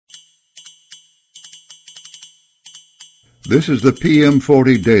This is the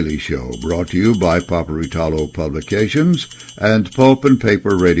PM40 Daily Show, brought to you by Paperitalo Publications and Pulp and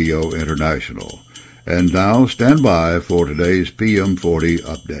Paper Radio International. And now, stand by for today's PM40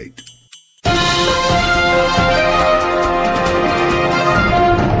 update.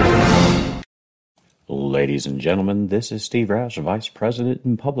 Ladies and gentlemen, this is Steve Roush, Vice President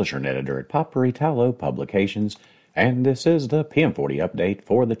and Publisher and Editor at Paperitalo Publications, and this is the PM40 update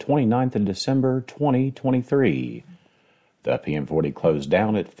for the 29th of December, 2023. The PM40 closed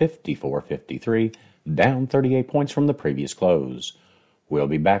down at 54.53, down 38 points from the previous close. We'll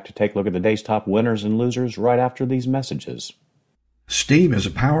be back to take a look at the day's top winners and losers right after these messages. Steam is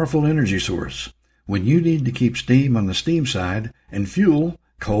a powerful energy source. When you need to keep steam on the steam side and fuel,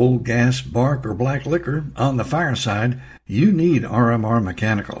 coal, gas, bark, or black liquor on the fire side, you need RMR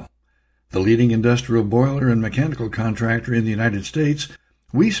Mechanical. The leading industrial boiler and mechanical contractor in the United States,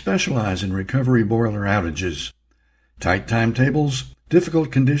 we specialize in recovery boiler outages. Tight timetables,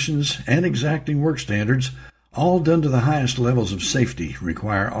 difficult conditions, and exacting work standards, all done to the highest levels of safety,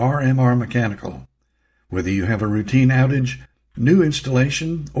 require RMR Mechanical. Whether you have a routine outage, new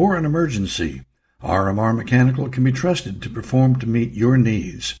installation, or an emergency, RMR Mechanical can be trusted to perform to meet your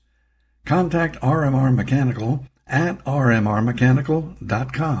needs. Contact RMR Mechanical at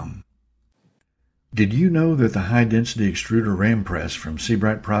rmrmechanical.com. Did you know that the high-density extruder ram press from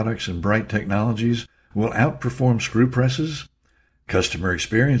Seabright Products and Bright Technologies will outperform screw presses? Customer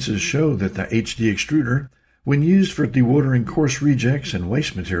experiences show that the HD extruder, when used for dewatering coarse rejects and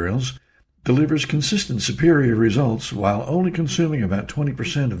waste materials, delivers consistent superior results while only consuming about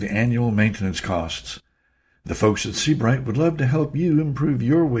 20% of the annual maintenance costs. The folks at Seabright would love to help you improve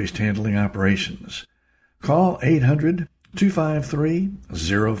your waste handling operations. Call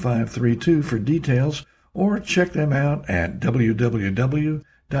 800-253-0532 for details or check them out at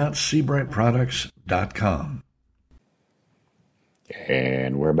www.seabrightproducts.com.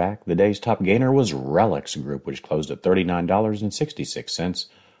 And we're back. The day's top gainer was Relics Group, which closed at $39.66,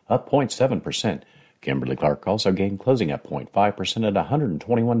 up 0.7%. Kimberly-Clark also gained, closing up 0.5% at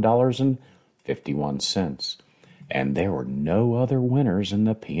 $121.51. And there were no other winners in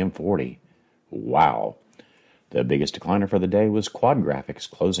the PM40. Wow. The biggest decliner for the day was Quad Graphics,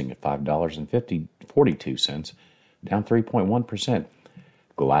 closing at $5.42, down 3.1%.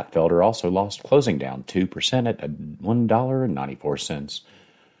 Glatfelter also lost, closing down 2% at $1.94.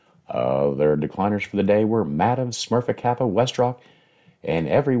 Their decliners for the day were Mativ, Smurfit Kappa, Westrock, and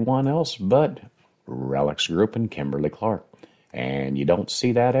everyone else but Relics Group and Kimberly-Clark. And you don't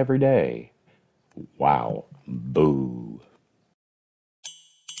see that every day. Wow. Boo.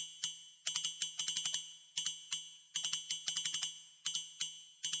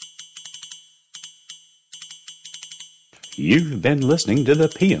 You've been listening to the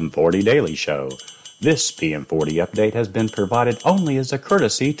PM40 Daily Show. This PM40 update has been provided only as a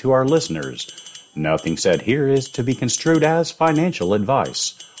courtesy to our listeners. Nothing said here is to be construed as financial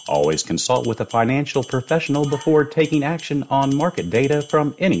advice. Always consult with a financial professional before taking action on market data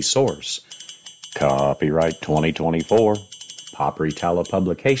from any source. Copyright 2024. Paperitalo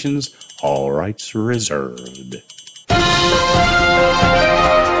Publications. All rights reserved.